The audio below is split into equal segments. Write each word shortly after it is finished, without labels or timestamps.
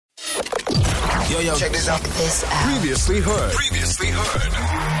Yo, check this out. Previously heard.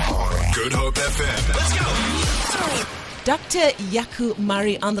 Good Hope FM. Let's go. Dr. Jaco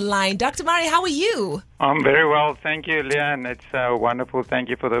Murray on the line. Dr. Murray, how are you? I'm very well. Thank you, Leigh-Anne. It's wonderful. Thank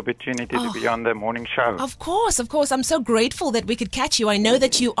you for the opportunity to be on the morning show. Of course. I'm so grateful that we could catch you. I know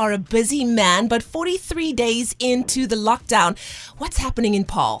that you are a busy man, but 43 days into the lockdown, what's happening in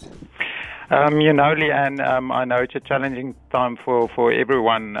Paarl? Leigh-Anne, I know it's a challenging time for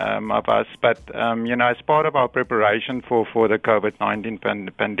everyone of us, but, as part of our preparation for the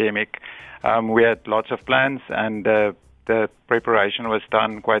COVID-19 pandemic, we had lots of plans, and the preparation was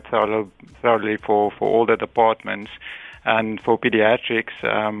done quite thoroughly for all the departments. And for pediatrics,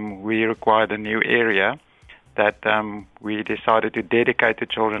 we required a new area that we decided to dedicate to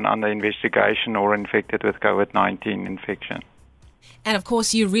children under investigation or infected with COVID-19 infection. And of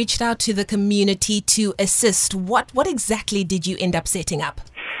course, you reached out to the community to assist. What exactly did you end up setting up?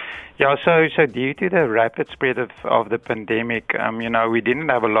 Yeah, so due to the rapid spread of the pandemic, we didn't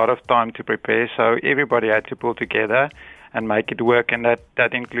have a lot of time to prepare, so everybody had to pull together and make it work, and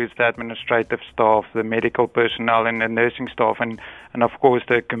that includes the administrative staff, the medical personnel, and the nursing staff, and of course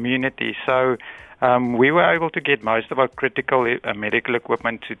the community. So we were able to get most of our critical medical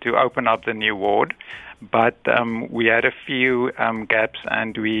equipment to open up the new ward, but we had a few gaps,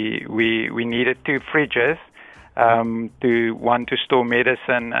 and we needed 2 fridges, one to store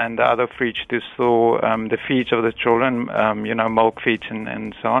medicine, and the other fridge to store the feeds of the children, milk feeds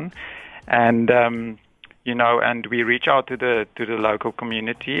and so on, and we reach out to the local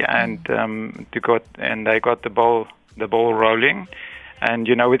community, and they got the ball rolling. And,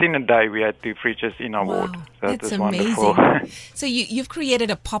 within a day, we had 2 fridges in our ward. So that's amazing. Wonderful. So you've created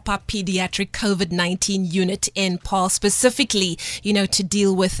a pop-up pediatric COVID-19 unit in Paarl specifically, to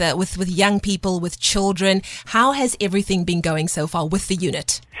deal with young people, with children. How has everything been going so far with the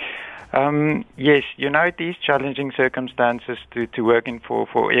unit? Yes, these challenging circumstances to work in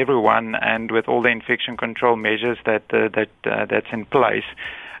for everyone, and with all the infection control measures that's in place.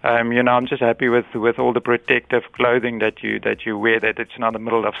 I'm just happy with all the protective clothing that you wear, that it's not the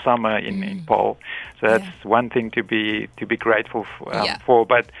middle of summer in Paarl. So that's one thing to be grateful for.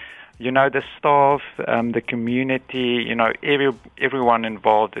 But the staff, the community, everyone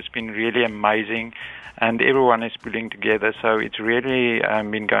involved has been really amazing, and everyone is pulling together. So it's really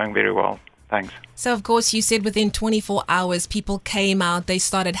been going very well. Thanks. So, of course, you said within 24 hours, people came out, they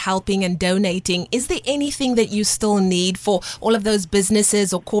started helping and donating. Is there anything that you still need for all of those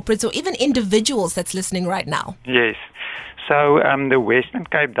businesses or corporates or even individuals that's listening right now? Yes. So the Western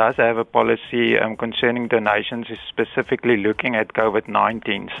Cape does have a policy concerning donations, specifically looking at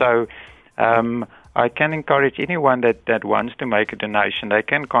COVID-19. So I can encourage anyone that wants to make a donation. They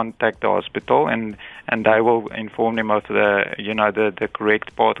can contact the hospital, and they will inform them of the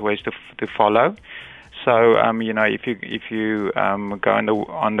correct pathways to follow. So if you go on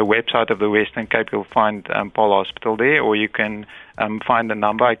the website of the Western Cape, you'll find Paarl Hospital there, or you can find the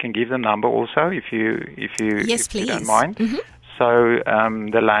number. I can give the number also if you don't mind. Mm-hmm. So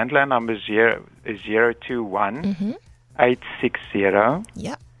the landline number is 021 860.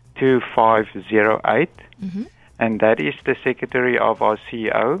 Yep. 2508, and that is the secretary of our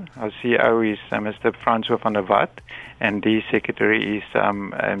CEO. Our CEO is Mr. Francois van der Walt, and the secretary is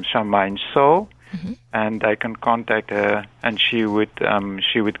Charmaine Saul, and they can contact her, and she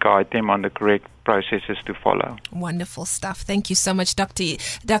would guide them on the correct processes to follow. Wonderful stuff. Thank you so much, Dr.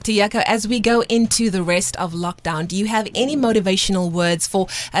 Jaco. As we go into the rest of lockdown, do you have any motivational words for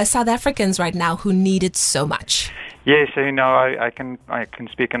South Africans right now who need it so much? Yes, I can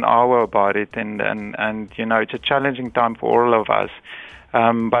speak an hour about it, and it's a challenging time for all of us.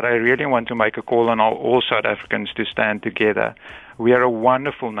 But I really want to make a call on all South Africans to stand together. We are a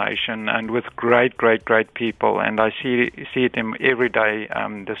wonderful nation, and with great people, and I see it in every day.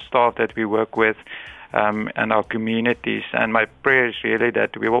 The staff that we work with, and our communities. And my prayer is really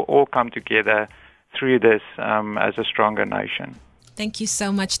that we will all come together through this as a stronger nation. Thank you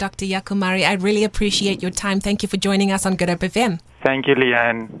so much, Dr. Jaco Murray. I really appreciate your time. Thank you for joining us on Good Hope FM. Thank you,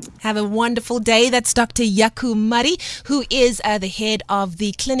 Leigh-Anne. Have a wonderful day. That's Dr. Jaco Murray, who is the head of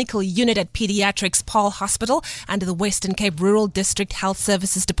the clinical unit at Pediatrics Paarl Hospital under the Western Cape Rural District Health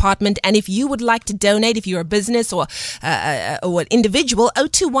Services Department. And if you would like to donate, if you're a business or an individual,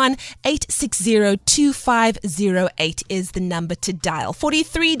 021 860 2508 is the number to dial.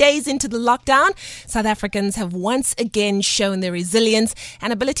 43 days into the lockdown, South Africans have once again shown their resilience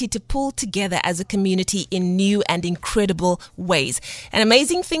and ability to pull together as a community in new and incredible ways. And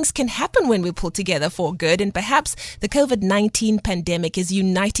amazing things can happen when we pull together for good, and perhaps the COVID-19 pandemic is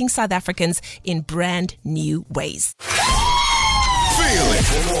uniting South Africans in brand new ways. Feel it.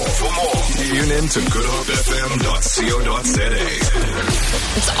 For more. Tune in to goodhopefm.co.za.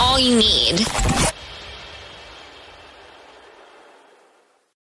 It's all you need.